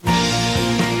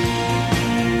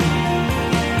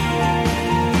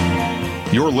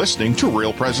You're listening to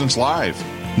Real Presence Live.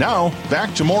 Now,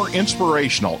 back to more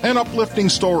inspirational and uplifting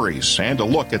stories and a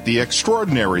look at the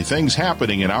extraordinary things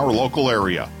happening in our local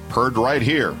area. Heard right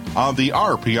here on the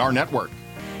RPR Network.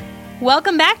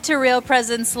 Welcome back to Real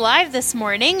Presence Live this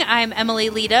morning. I'm Emily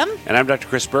Leadham. And I'm Dr.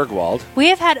 Chris Bergwald. We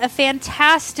have had a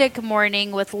fantastic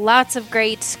morning with lots of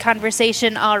great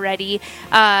conversation already.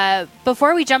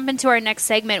 Before we jump into our next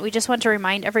segment, we just want to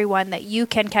remind everyone that you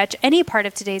can catch any part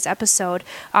of today's episode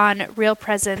on Real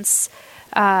Presence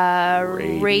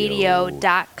radio.com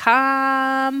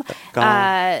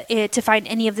to find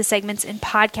any of the segments in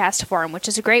podcast form, which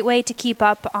is a great way to keep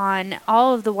up on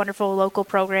all of the wonderful local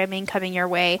programming coming your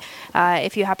way.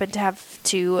 If you happen to have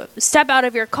to step out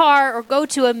of your car or go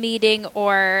to a meeting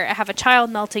or have a child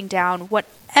melting down,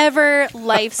 whatever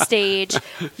life stage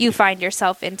you find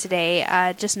yourself in today,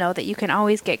 just know that you can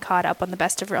always get caught up on the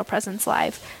best of Real Presence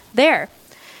Live there.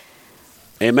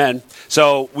 Amen.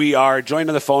 So we are joined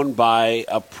on the phone by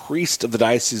a priest of the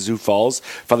Diocese of Sioux Falls,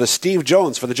 Father Steve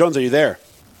Jones. Father Jones, are you there?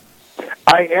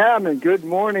 I am, and good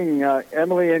morning,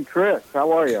 Emily and Chris.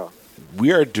 How are you?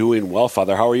 We are doing well,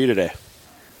 Father. How are you today?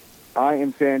 I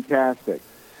am fantastic.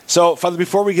 So, Father,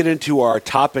 before we get into our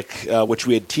topic, which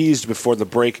we had teased before the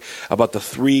break about the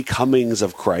three comings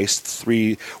of Christ,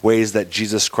 three ways that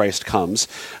Jesus Christ comes,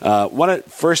 I want to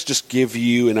first just give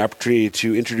you an opportunity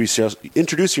to introduce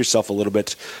yourself a little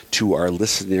bit to our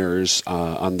listeners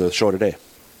on the show today.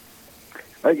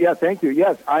 Yeah, thank you.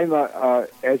 Yes, I'm,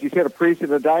 as you said, a priest of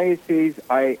the diocese.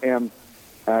 I am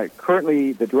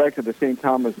currently the director of the St.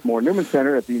 Thomas More Newman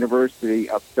Center at the University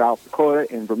of South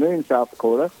Dakota in Vermillion, South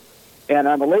Dakota. And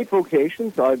I'm a late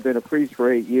vocation, so I've been a priest for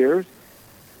 8 years.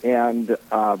 And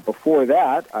before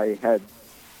that, I had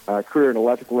a career in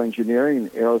electrical engineering and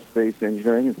aerospace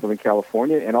engineering in Southern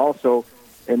California, and also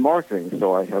in marketing.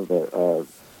 So I have a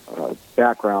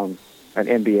background, an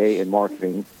MBA in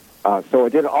marketing. So I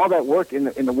did all that work in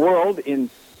the world in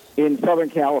Southern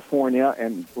California,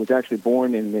 and was actually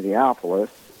born in Minneapolis.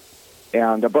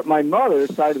 And but my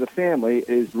mother's side of the family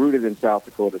is rooted in South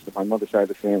Dakota. So my mother's side of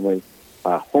the family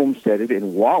homesteaded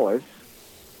in Wallace,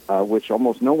 which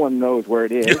almost no one knows where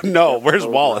it is. No, where's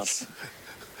Wallace?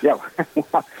 Yeah,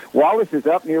 Wallace is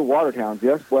up near Watertown,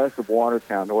 just west of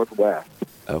Watertown, northwest.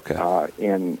 Okay.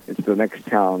 And it's the next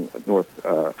town north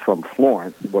from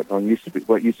Florence, what used to be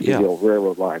the old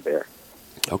railroad line there.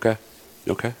 Okay.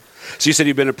 So you said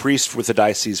you've been a priest with the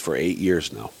diocese for 8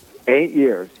 years now. 8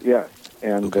 years, yes.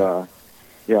 And so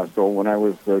when I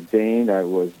was ordained, I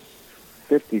was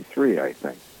 53, I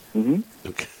think. Mm-hmm.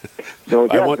 Okay. So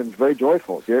it's been very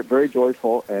joyful,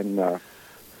 and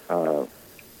to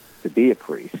be a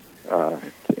priest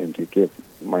and to give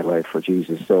my life for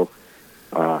Jesus. So,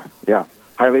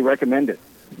 highly recommend it.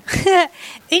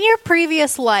 In your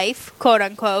previous life, quote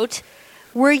unquote,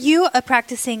 were you a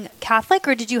practicing Catholic,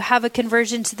 or did you have a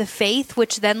conversion to the faith,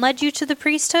 which then led you to the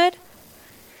priesthood?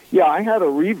 Yeah, I had a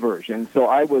reversion. So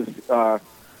I was,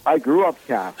 I grew up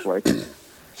Catholic,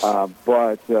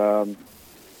 but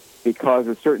because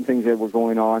of certain things that were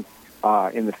going on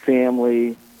in the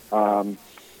family,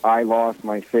 I lost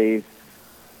my faith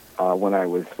when I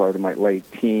was sort of my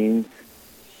late teens,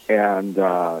 and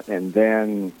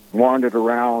then wandered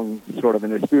around sort of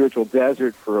in the spiritual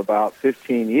desert for about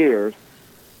 15 years.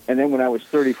 And then when I was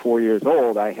 34 years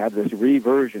old, I had this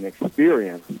reversion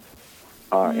experience,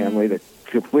 Emily, that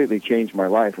completely changed my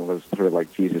life. It was sort of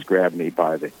like Jesus grabbed me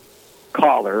by the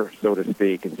collar, so to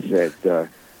speak, and said,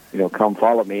 come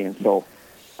follow me. And so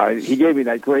he gave me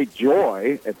that great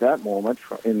joy at that moment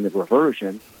in the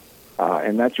reversion,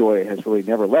 and that joy has really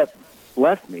never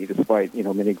left me, despite,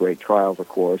 many great trials, of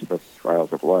course, the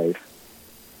trials of life.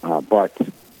 But,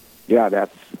 yeah,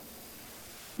 that's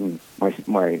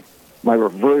my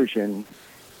reversion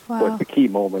was the key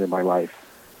moment in my life.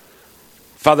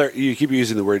 Father, you keep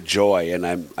using the word joy, and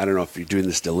I don't know if you're doing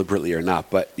this deliberately or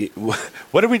not, but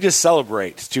what did we just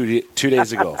celebrate two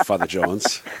days ago, Father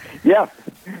Jones? Yeah.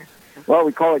 Well,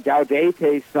 we call it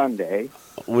Gaudete Sunday.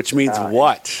 Which means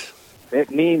what?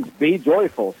 It means be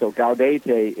joyful. So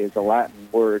Gaudete is a Latin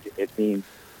word. It means,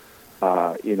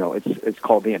 it's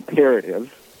called the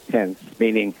imperative tense,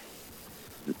 meaning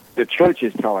the church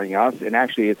is telling us, and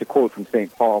actually it's a quote from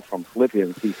St. Paul from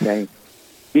Philippians. He's saying,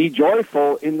 be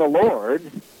joyful in the Lord.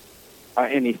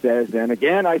 And he says, and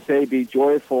again I say, be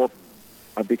joyful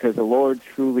because the Lord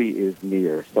truly is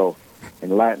near. So in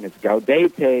Latin it's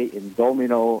Gaudete in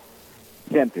Domino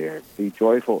Semper. Be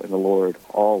joyful in the Lord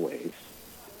always.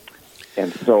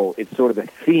 And so it's sort of a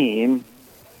theme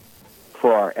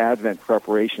for our Advent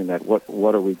preparation, that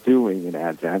what are we doing in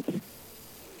Advent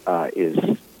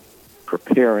is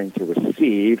preparing to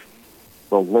receive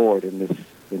the Lord in this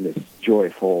in this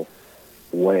joyful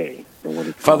way. And when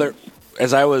it Father, comes.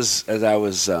 as I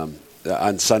was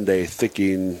on Sunday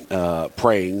thinking,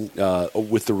 praying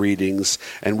with the readings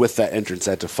and with that entrance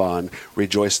at Tefan,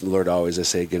 rejoice in the Lord always. I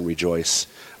say again, rejoice.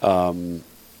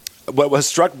 What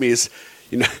struck me is,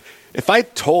 if I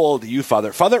told you,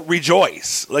 Father,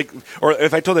 rejoice, or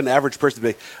if I told an average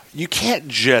person, you can't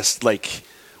just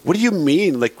what do you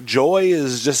mean? Joy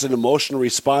is just an emotional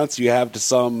response you have to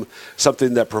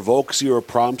something that provokes you or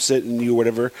prompts it in you,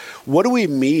 whatever. What do we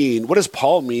mean? What does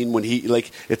Paul mean when he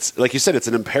it's like you said, it's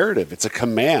an imperative, it's a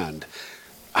command.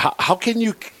 How can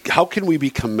we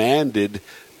be commanded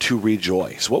to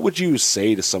rejoice? What would you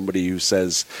say to somebody who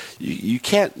says you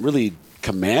can't really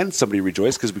command somebody to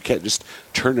rejoice because we can't just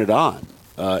turn it on?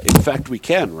 In fact, we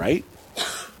can, right?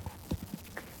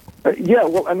 Yeah,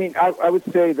 well, I mean, I would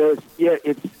say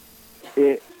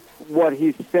what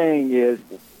he's saying is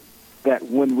that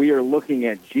when we are looking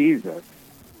at Jesus,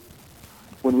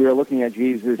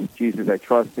 Jesus, I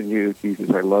trust in you, Jesus,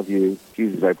 I love you,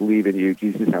 Jesus, I believe in you,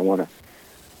 Jesus, I want to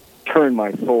turn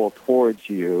my soul towards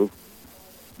you,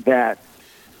 that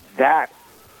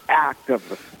act of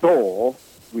the soul,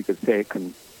 we could say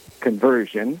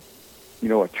conversion,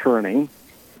 a turning,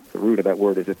 the root of that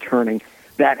word is a turning.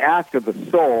 That act of the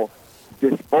soul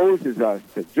disposes us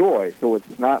to joy. So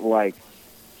it's not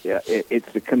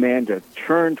it's the command to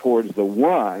turn towards the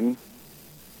one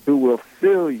who will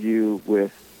fill you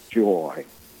with joy,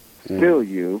 fill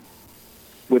you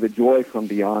with a joy from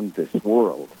beyond this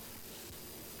world.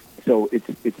 So it's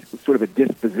sort of a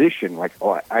disposition, I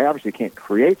obviously can't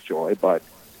create joy, but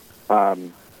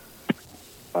Henry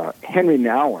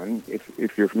Nouwen,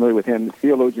 if you're familiar with him,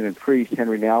 theologian and priest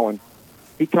Henry Nouwen,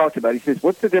 he says,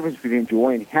 what's the difference between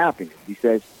joy and happiness? He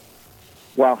says,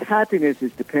 while happiness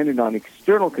is dependent on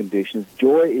external conditions,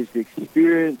 joy is the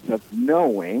experience of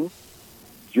knowing.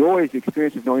 Joy is the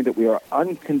experience of knowing that we are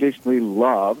unconditionally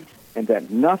loved and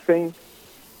that nothing,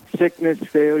 sickness,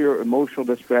 failure, emotional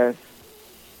distress,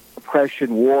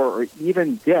 oppression, war, or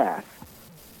even death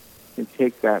can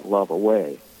take that love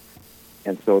away.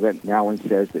 And so then Nouwen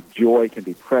says that joy can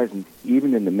be present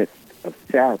even in the midst of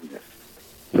sadness.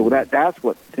 So that's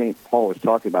what St. Paul was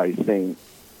talking about. He's saying,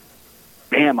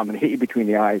 bam, I'm going to hit you between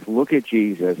the eyes. Look at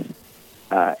Jesus,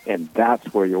 and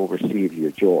that's where you'll receive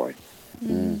your joy.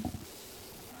 Mm.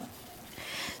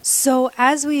 So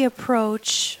as we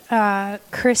approach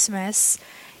Christmas,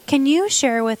 can you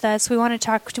share with us, we want to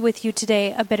talk with you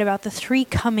today a bit about the three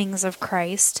comings of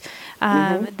Christ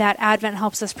that Advent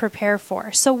helps us prepare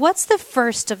for. So what's the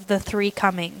first of the three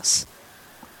comings?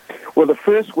 Well, the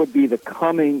first would be the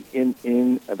coming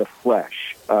in the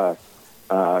flesh. The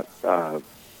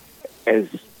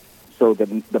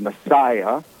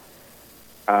Messiah,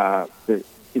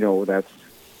 that's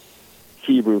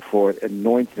Hebrew for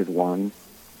anointed one,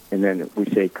 and then we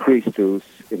say Christus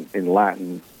in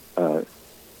Latin,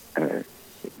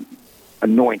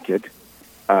 anointed,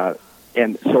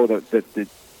 and so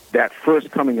that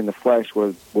first coming in the flesh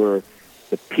was where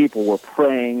the people were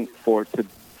praying for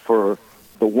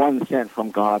the one sent from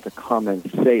God to come and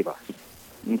save us.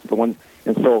 It's the one,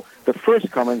 and so the first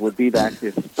coming would be that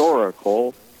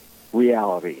historical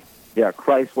reality. Yeah,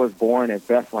 Christ was born at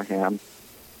Bethlehem,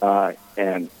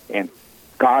 and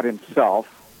God Himself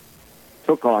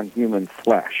took on human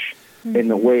flesh in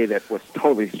a way that was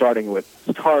totally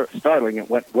startling. It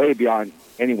went way beyond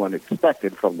anyone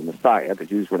expected from the Messiah. The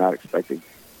Jews were not expecting,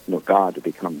 God to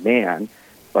become man,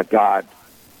 but God,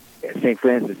 St.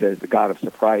 Francis says, the God of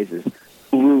surprises,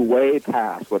 blew way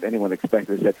past what anyone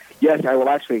expected. He said, yes, I will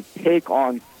actually take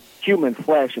on human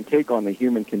flesh and take on the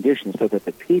human condition so that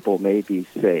the people may be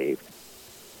saved.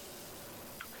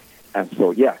 And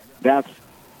so, yeah, that's,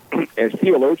 as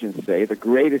theologians say, the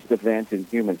greatest event in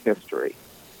human history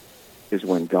is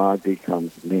when God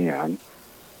becomes man,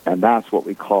 and that's what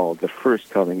we call the first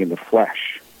coming in the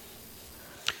flesh.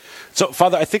 So,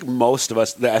 Father, I think most of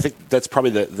us, that's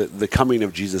probably the coming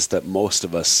of Jesus that most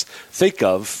of us think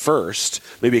of first,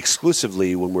 maybe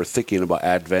exclusively when we're thinking about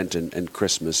Advent and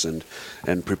Christmas and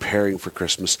preparing for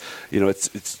Christmas.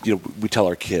 It's we tell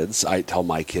our kids, I tell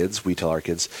my kids, we tell our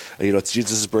kids, it's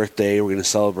Jesus' birthday, we're going to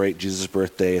celebrate Jesus'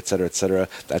 birthday, et cetera, et cetera.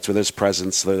 That's where there's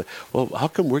presents. Well, how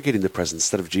come we're getting the presents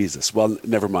instead of Jesus? Well,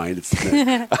 never mind.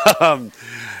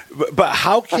 But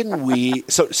how can we,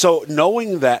 so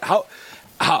knowing that, how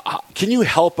can you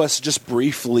help us just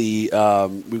briefly?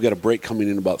 We've got a break coming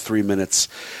in about 3 minutes.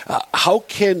 How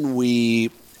can we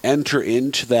enter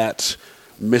into that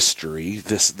mystery,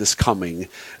 this coming,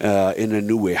 in a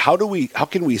new way? How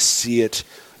can we see it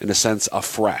in a sense,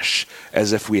 afresh,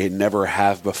 as if we never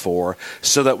have before,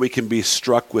 so that we can be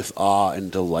struck with awe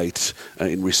and delight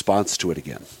in response to it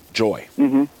again. Joy.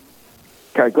 Mm-hmm.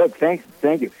 Okay, good.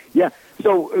 Thank you. Yeah.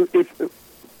 So if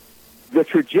the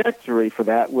trajectory for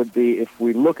that would be, if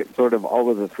we look at sort of all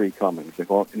of the three comings,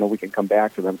 we can come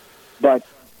back to them, but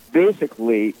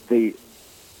basically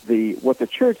what the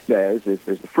church says is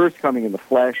there's the first coming in the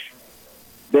flesh,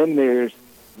 then there's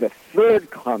the third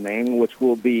coming, which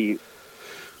will be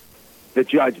the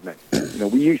judgment.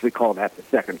 We usually call that the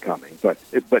second coming, but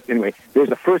anyway, there's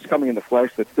the first coming in the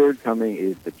flesh. The third coming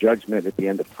is the judgment at the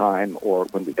end of time, or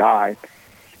when we die,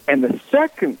 and the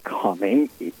second coming,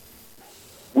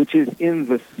 which is in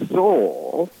the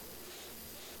soul,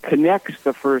 connects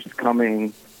the first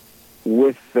coming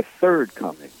with the third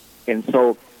coming. And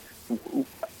so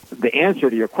the answer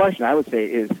to your question, I would say,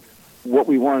 is what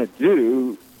we want to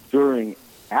do during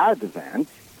Advent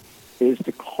is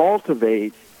to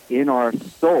cultivate in our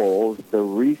souls the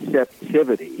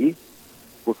receptivity.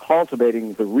 We're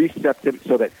cultivating the receptivity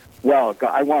so that, God,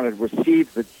 I want to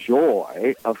receive the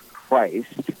joy of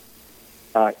Christ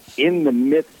in the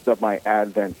midst of my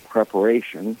Advent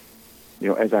preparation,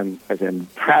 as I'm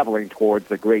traveling towards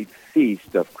the great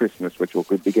feast of Christmas, which will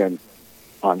begin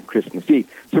on Christmas Eve.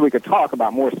 So we could talk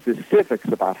about more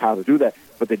specifics about how to do that,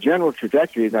 but the general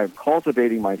trajectory is I'm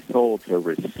cultivating my soul to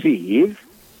receive,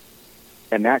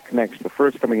 and that connects the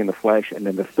first coming in the flesh, and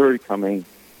then the third coming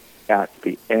at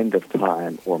the end of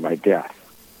time, or my death.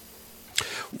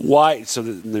 Why? So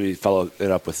let me follow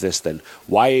it up with this then.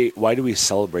 Why do we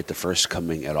celebrate the first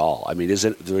coming at all? I mean,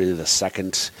 isn't really the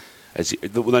second,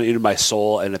 in my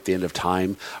soul and at the end of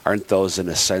time, aren't those in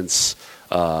a sense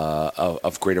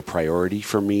of greater priority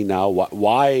for me now?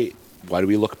 Why do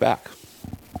we look back?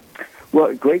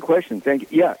 Well, great question.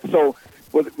 Thank you. Yeah. So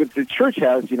what the church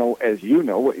has, as you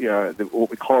know, what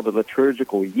we call the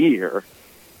liturgical year.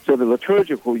 So the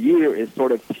liturgical year is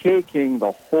sort of taking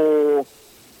the whole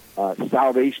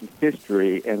salvation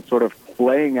history and sort of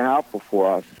playing out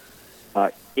before us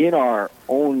in our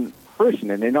own person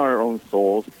and in our own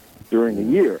souls during the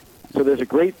year. So there's a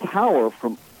great power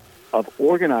of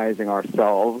organizing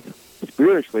ourselves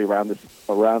spiritually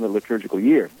around the liturgical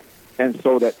year. And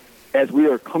so that as we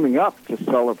are coming up to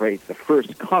celebrate the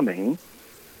first coming,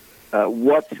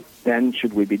 what then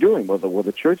should we be doing? Well,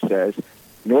 the church says,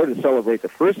 in order to celebrate the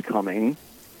first coming,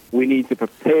 we need to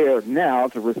prepare now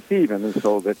to receive him, and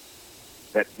so that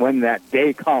when that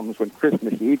day comes, when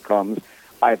Christmas Eve comes,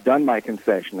 I've done my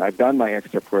confession, I've done my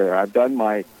extra prayer, I've done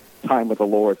my time with the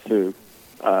Lord to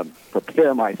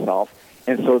prepare myself.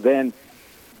 And so then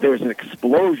there's an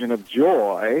explosion of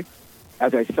joy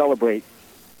as I celebrate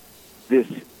this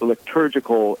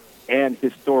liturgical and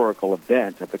historical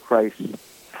event of the Christ's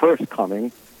first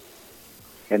coming,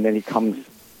 and then he comes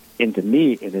into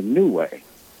me in a new way.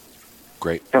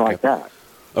 Great. Kind of like that.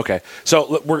 Okay,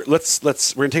 so we're going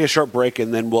to take a short break,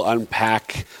 and then we'll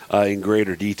unpack in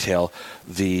greater detail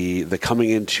the coming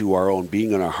into our own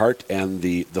being in our heart and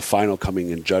the final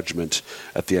coming in judgment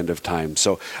at the end of time.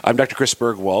 So I'm Dr. Chris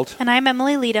Bergwald. And I'm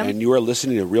Emily Leadham. And you are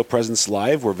listening to Real Presence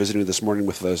Live. We're visiting this morning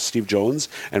with Steve Jones,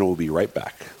 and we'll be right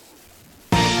back.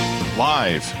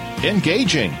 Live,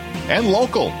 engaging, and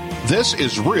local. This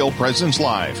is Real Presence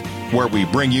Live, where we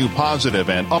bring you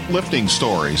positive and uplifting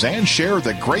stories and share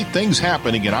the great things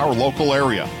happening in our local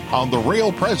area on the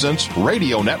Real Presence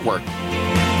Radio Network.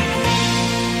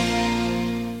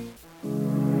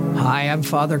 Hi, I'm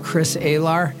Father Chris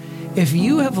Alar. If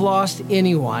you have lost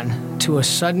anyone to a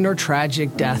sudden or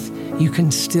tragic death, you can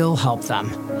still help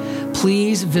them.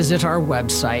 Please visit our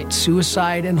website,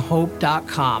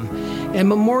 suicideandhope.com, and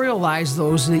memorialize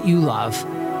those that you love.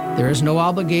 There is no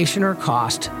obligation or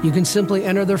cost. You can simply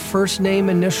enter their first name,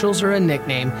 initials, or a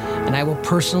nickname, and I will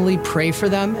personally pray for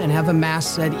them and have a mass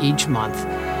said each month.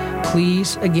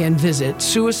 Please, again, visit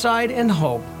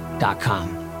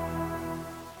suicideandhope.com.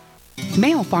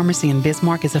 Mayo Pharmacy in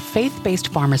Bismarck is a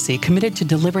faith-based pharmacy committed to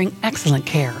delivering excellent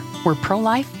care. We're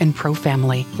pro-life and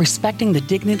pro-family, respecting the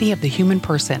dignity of the human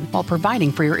person while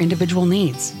providing for your individual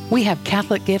needs. We have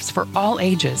Catholic gifts for all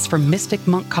ages, from Mystic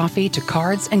Monk coffee to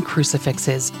cards and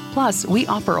crucifixes. Plus, we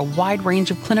offer a wide range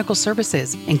of clinical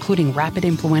services, including rapid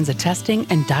influenza testing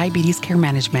and diabetes care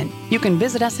management. You can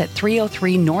visit us at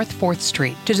 303 North 4th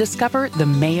Street to discover the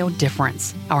Mayo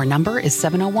difference. Our number is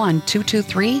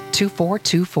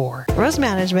 701-223-2424. Rose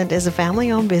Management is a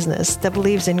family-owned business that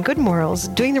believes in good morals,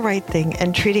 doing the right thing,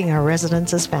 and treating supporting our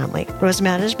residents as family. Rose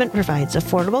Management provides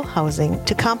affordable housing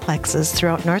to complexes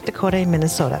throughout North Dakota and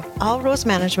Minnesota. All Rose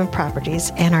Management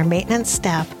properties and our maintenance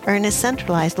staff are in a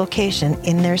centralized location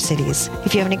in their cities.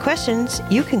 If you have any questions,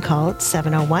 you can call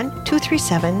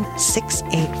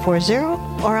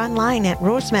 701-237-6840 or online at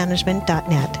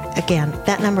rosemanagement.net. Again,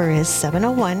 that number is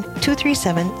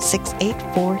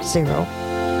 701-237-6840.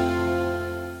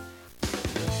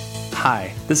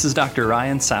 Hi, this is Dr.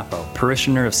 Ryan Sapo,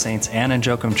 parishioner of Saints Anne and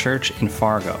Joachim Church in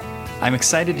Fargo. I'm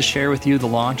excited to share with you the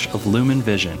launch of Lumen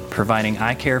Vision, providing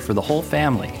eye care for the whole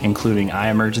family, including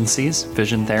eye emergencies,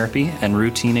 vision therapy, and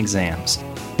routine exams.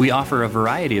 We offer a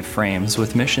variety of frames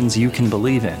with missions you can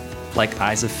believe in, like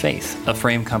Eyes of Faith, a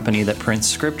frame company that prints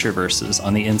scripture verses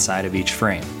on the inside of each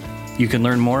frame. You can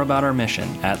learn more about our mission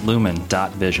at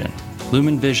lumen.vision.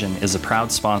 Lumen Vision is a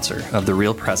proud sponsor of the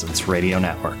Real Presence Radio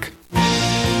Network.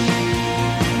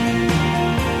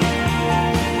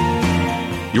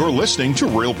 You're listening to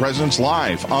Real Presence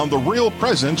Live on the Real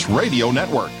Presence Radio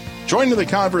Network. Join in the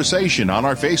conversation on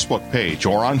our Facebook page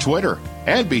or on Twitter.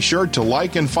 And be sure to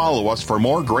like and follow us for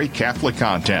more great Catholic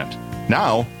content.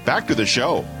 Now, back to the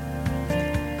show.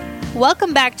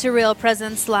 Welcome back to Real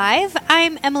Presence Live.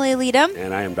 I'm Emily Leadham.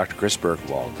 And I am Dr. Chris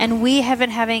Bergwald. And we have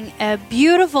been having a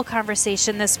beautiful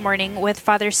conversation this morning with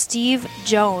Father Steve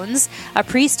Jones, a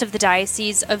priest of the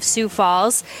Diocese of Sioux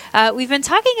Falls. We've been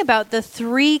talking about the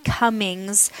three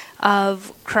comings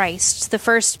of Christ. The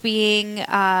first being,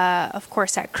 of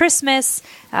course, at Christmas,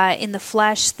 in the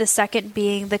flesh. The second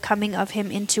being the coming of him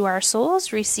into our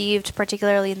souls, received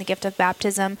particularly in the gift of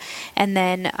baptism. And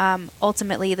then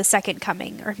ultimately the second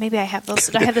coming. Or maybe I have the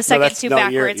second two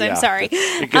backwards. I'm sorry.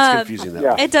 It gets confusing that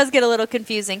way. It does get a little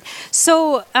confusing.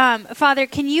 So, Father,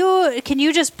 can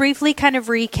you just briefly kind of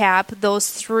recap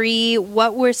those three,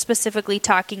 what we're specifically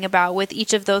talking about with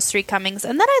each of those three comings?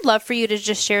 And then I'd love for you to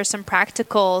just share some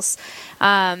practicals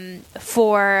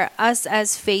for us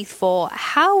as faithful,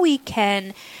 how we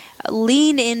can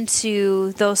lean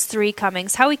into those three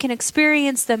comings, how we can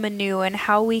experience them anew, and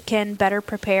how we can better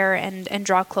prepare and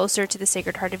draw closer to the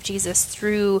Sacred Heart of Jesus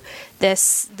through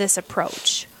this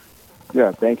approach.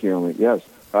 Yeah, thank you, Emily. Yes.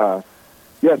 So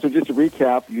just to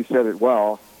recap, you said it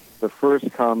well. The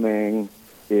first coming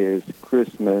is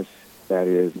Christmas, that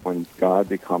is when God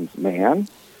becomes man,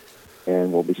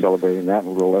 and we'll be celebrating that in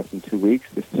a little less than 2 weeks.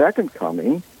 The second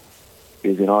coming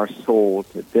is in our soul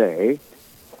today,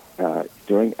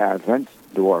 during Advent,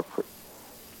 during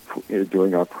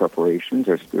our preparations,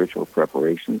 our spiritual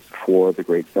preparations for the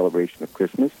great celebration of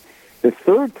Christmas. The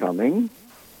third coming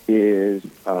is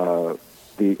at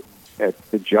the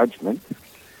judgment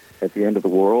at the end of the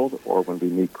world, or when we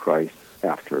meet Christ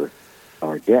after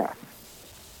our death.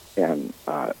 And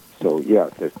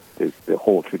the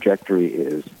whole trajectory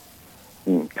is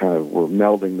kind of, we're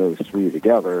melding those three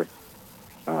together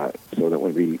so that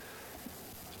when we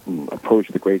approach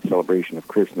the great celebration of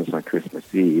Christmas on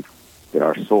Christmas Eve, that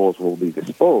our souls will be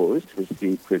disposed to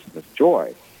receive Christmas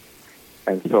joy.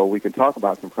 And so we can talk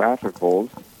about some practicals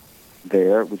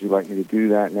there. Would you like me to do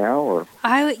that now? Or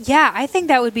I think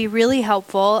that would be really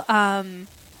helpful. I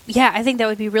think that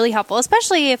would be really helpful,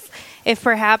 especially if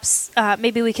perhaps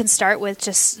maybe we can start with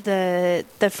just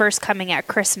the first coming at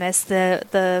Christmas,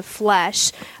 the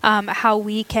flesh, how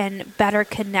we can better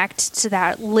connect to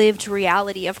that lived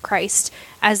reality of Christ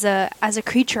as a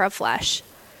creature of flesh.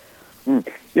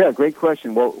 Yeah, great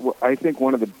question. Well, I think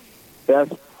one of the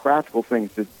best practical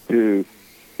things to do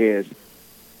is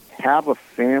have a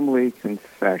family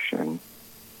confession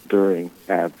during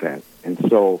Advent. And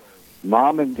so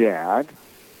mom and dad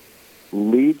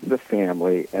lead the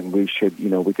family, and we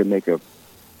can make a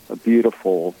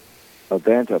beautiful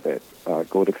event of it.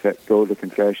 Go to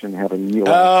confession, have a meal.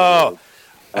 Oh,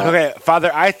 okay,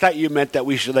 Father. I thought you meant that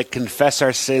we should confess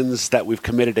our sins that we've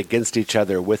committed against each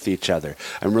other with each other.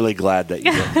 I'm really glad that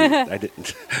you didn't. I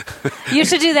didn't. You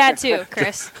should do that too,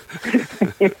 Chris.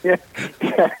 Yeah.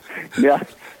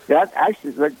 That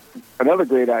actually is another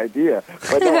great idea.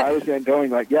 But no, I was going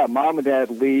mom and dad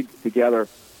lead together,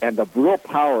 and the real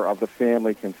power of the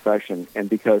family confession. And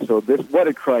what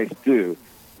did Christ do?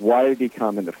 Why did he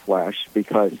come in the flesh?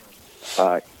 Because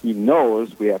he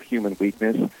knows we have human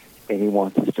weakness, and he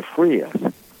wants us to free us.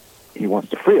 He wants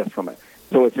to free us from it.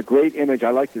 So it's a great image.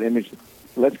 I like the image.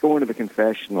 Let's go into the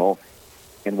confessional,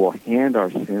 and we'll hand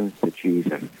our sins to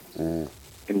Jesus. And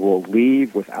we'll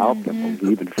leave without them. We'll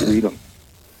leave in freedom.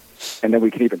 And then we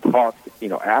can even talk,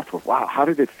 afterward. Wow, how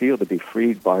did it feel to be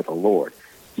freed by the Lord?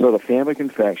 So the family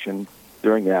confession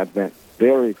during Advent,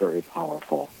 very, very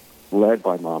powerful, led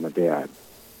by mom and dad.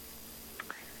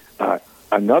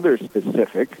 Another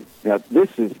specific, now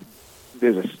there's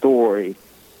a story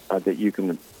that you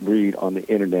can read on the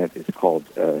internet is called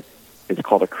it's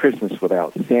called A Christmas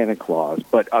Without Santa Claus.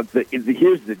 But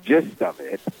here's the gist of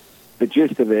it. The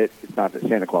gist of it is not that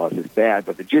Santa Claus is bad,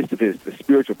 but the gist of it is the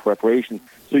spiritual preparation.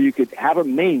 So you could have a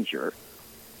manger.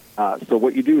 So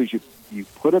what you do is you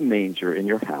put a manger in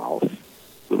your house,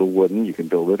 little wooden, you can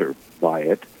build it or buy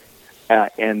it,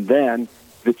 and then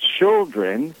the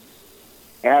children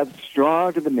add straw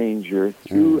to the manger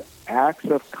through acts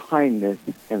of kindness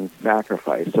and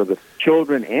sacrifice. So the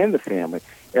children and the family,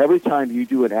 every time you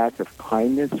do an act of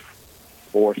kindness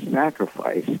or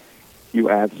sacrifice,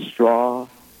 you add straw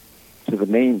to the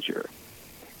manger.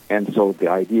 And so the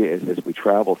idea is as we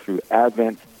travel through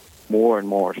Advent, more and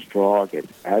more straw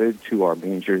gets added to our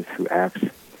manger through acts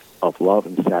of love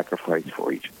and sacrifice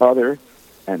for each other.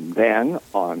 And then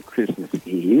on Christmas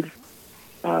Eve,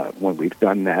 when we've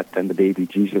done that, then the baby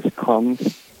Jesus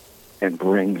comes and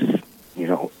brings,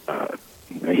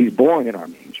 he's born in our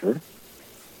manger.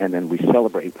 And then we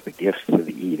celebrate the gifts of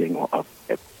the eating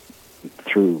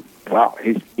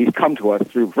he's come to us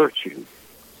through virtue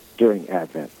during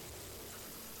Advent.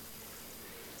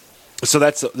 So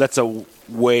that's a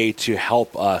way to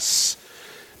help us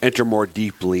enter more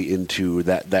deeply into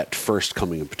that first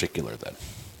coming in particular, then.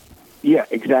 Yeah,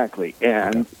 exactly.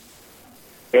 And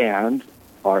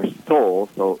our soul,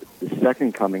 so the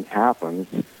second coming happens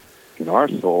in our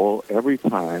soul every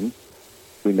time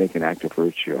we make an act of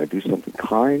virtue. I do something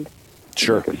kind,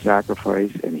 sure, make a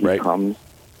sacrifice, and he comes.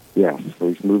 Yes, so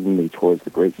he's moving me towards the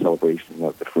great celebration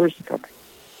of the first coming.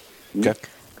 Okay.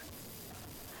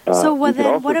 So what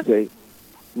if...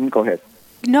 go ahead.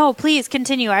 No, please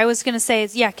continue. I was going to say,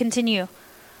 continue.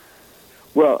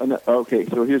 Well, okay,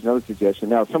 so here's another suggestion.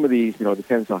 Now, some of these,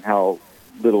 depends on how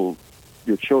little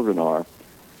your children are.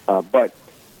 But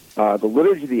the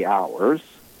Liturgy of the Hours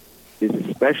is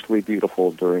especially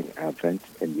beautiful during Advent,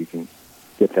 and you can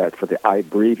get that for the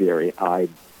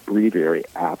iBreviary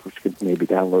app, which could maybe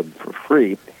download for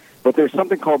free. But there's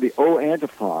something called the O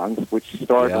Antiphons, which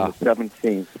start on the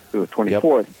 17th to the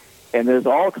 24th, and there's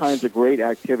all kinds of great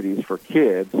activities for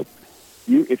kids.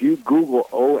 If you Google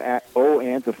O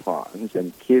Antiphons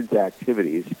and kids'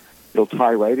 activities, it'll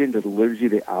tie right into the Liturgy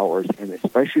of the Hours, and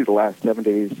especially the last 7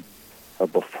 days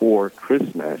before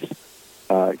Christmas,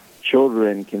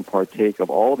 children can partake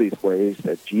of all these ways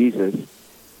that Jesus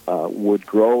would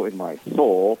grow in my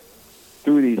soul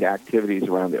through these activities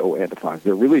around the O Antiphons.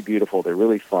 They're really beautiful, they're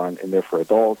really fun, and they're for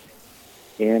adults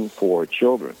and for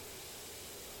children.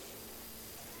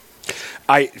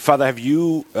 Father, have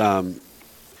you...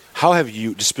 how have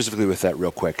you, just specifically with that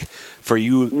real quick, for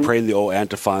you praying the O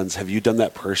Antiphons, have you done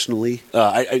that personally?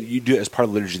 You do it as part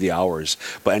of the Liturgy of the Hours,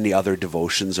 but any other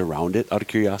devotions around it, out of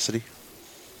curiosity?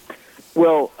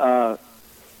 Well,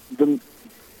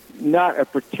 not a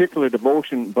particular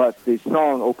devotion, but the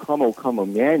song O Come,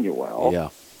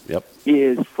 Emmanuel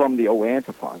is from the O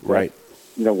Antiphons. Right.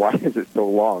 Why is it so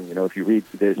long? If you read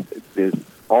there's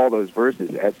all those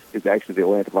verses, it's actually the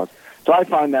O Antiphons. So I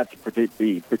find that to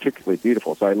be particularly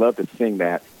beautiful. So I love to sing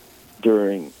that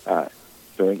during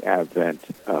Advent,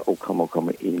 O Come,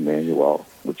 Emmanuel,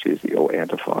 which is the O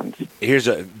Antiphons. Here's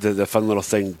the fun little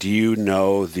thing. Do you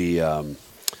know the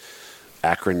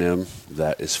acronym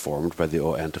that is formed by the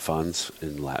O Antiphons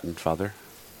in Latin, Father?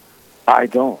 I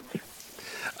don't.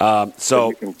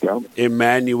 So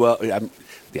Emmanuel...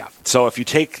 So if you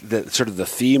take the sort of the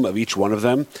theme of each one of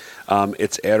them,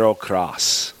 it's Ero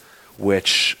Cras,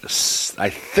 which I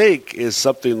think is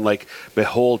something like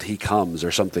 "Behold, he comes"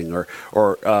 or something, or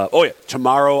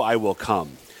tomorrow I will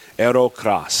come. Ero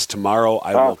Cras, tomorrow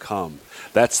I will come.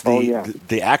 That's the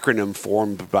acronym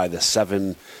formed by the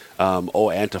 7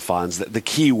 O Antiphons. The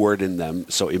key word in them,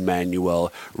 so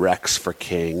Emmanuel, Rex for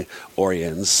King,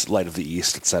 Oriens, Light of the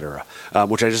East, etc.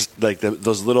 Which I just like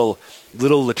those little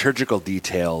liturgical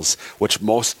details, which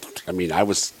I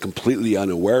was completely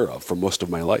unaware of for most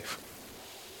of my life.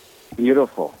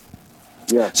 Beautiful.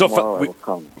 Yeah. So, will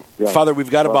come. Yeah. Father, we've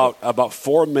got about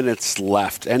 4 minutes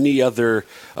left. Any other,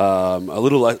 a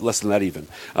little less than that even.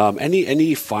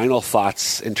 Any final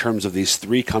thoughts in terms of these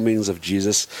 3 comings of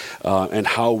Jesus and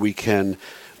how we can,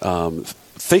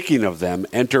 thinking of them,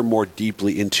 enter more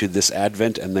deeply into this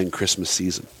Advent and then Christmas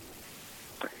season?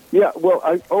 Yeah. Well,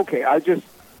 I just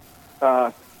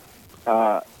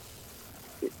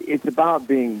it's about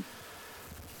being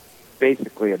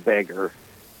basically a beggar.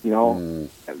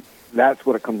 That's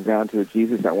what it comes down to.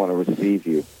 Jesus, I want to receive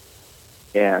you.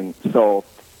 And so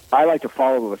I like to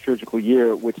follow the liturgical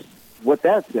year, which what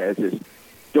that says is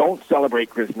don't celebrate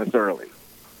Christmas early,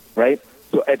 right?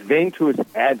 So Adventus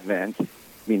Advent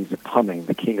means the coming,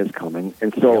 the King is coming.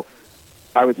 And so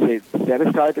I would say set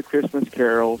aside the Christmas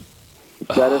carols,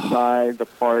 set aside the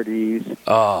parties.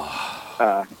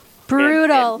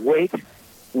 Brutal. And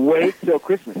wait till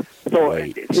Christmas. So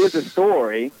here's a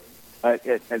story.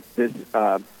 This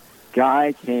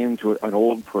guy came to an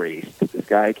old priest. This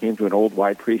guy came to an old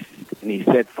white priest, and he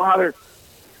said, "Father,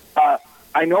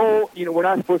 I know we're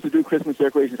not supposed to do Christmas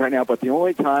decorations right now, but the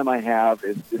only time I have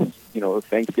is this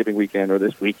Thanksgiving weekend or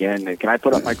this weekend, and can I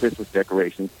put up my Christmas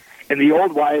decorations?" And the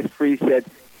old wise priest said,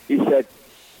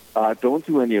 "Don't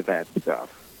do any of that stuff."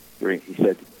 He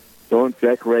said, "Don't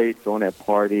decorate, don't have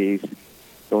parties,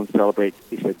 don't celebrate."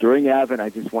 He said, "During Advent, I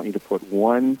just want you to put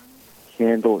one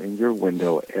candle in your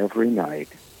window every night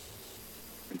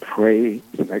and pray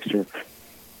some extra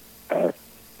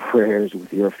prayers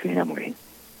with your family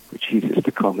for Jesus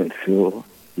to come and fill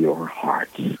your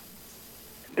hearts."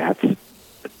 That's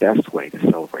the best way to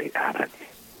celebrate Advent,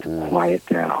 to quiet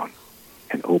down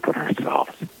and open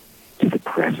ourselves to the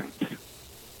presence.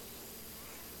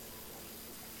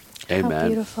 Amen. How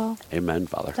beautiful. Amen,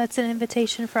 Father. That's an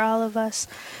invitation for all of us.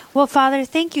 Well, Father,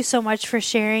 thank you so much for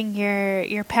sharing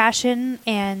your passion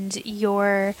and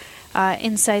your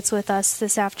insights with us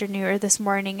this afternoon or this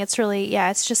morning. It's really,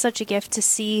 it's just such a gift to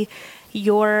see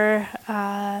your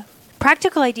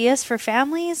practical ideas for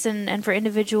families and for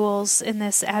individuals in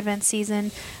this Advent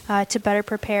season to better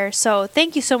prepare. So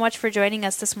thank you so much for joining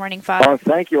us this morning, Father.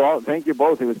 Thank you all. Thank you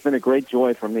both. It's been a great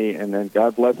joy for me. And then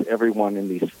God bless everyone in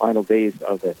these final days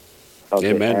of the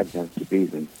Advent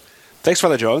season. Thanks,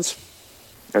 Father Jones.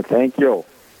 Thank you.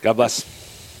 God bless.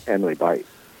 Emily, bye.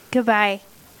 Goodbye.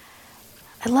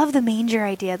 I love the manger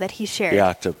idea that he shared.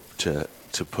 Yeah,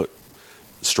 to put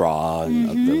straw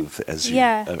as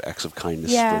an acts of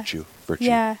kindness, virtue.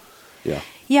 Yeah.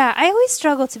 I always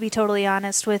struggle, to be totally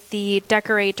honest, with the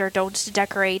decorate or don't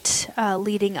decorate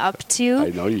leading up to. I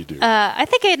know you do. I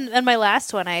think in my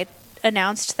last one I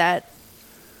announced that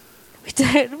we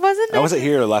did. I wasn't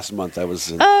here last month. I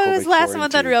was in it was last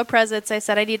month on Real Presents. I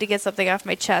said I need to get something off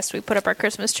my chest. We put up our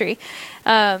Christmas tree.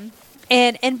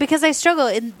 And because I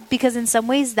struggle, because in some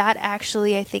ways that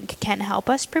actually I think can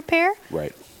help us prepare.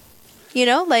 Right.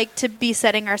 Like to be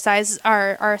setting our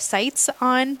sights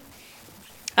on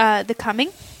the coming.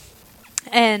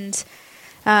 And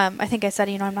I think I said,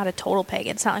 I'm not a total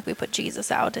pagan. It's not like we put Jesus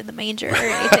out in the manger or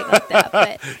anything like that.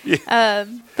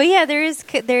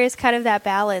 But there is kind of that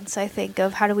balance, I think,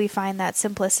 of how do we find that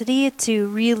simplicity to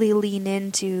really lean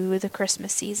into the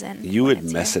Christmas season. You had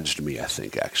messaged me, I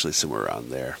think, actually, somewhere around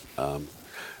there.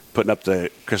 Putting up the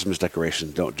Christmas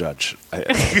decoration, don't judge.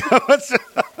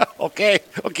 Okay.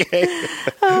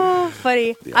 Oh,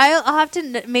 funny. Yeah. I'll have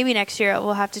to, maybe next year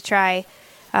we'll have to try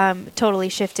totally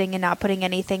shifting and not putting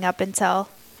anything up until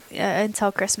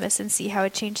Christmas and see how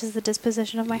it changes the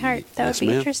disposition of my heart. That would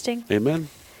be interesting. Amen.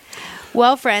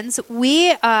 Well, friends,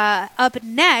 we up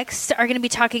next are going to be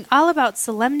talking all about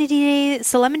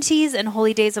solemnities and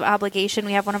holy days of obligation.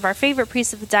 We have one of our favorite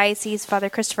priests of the diocese, Father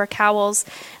Christopher Cowles,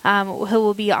 who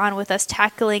will be on with us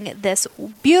tackling this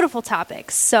beautiful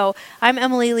topic. So I'm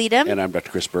Emily Leadham. And I'm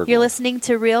Dr. Chris Berg. You're listening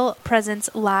to Real Presence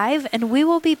Live, and we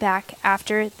will be back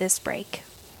after this break.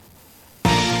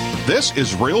 This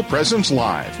is Real Presence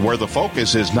Live, where the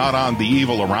focus is not on the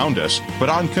evil around us, but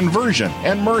on conversion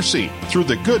and mercy through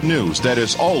the good news that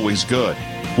is always good.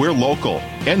 We're local,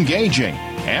 engaging,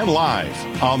 and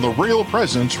live on the Real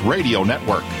Presence Radio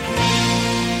Network.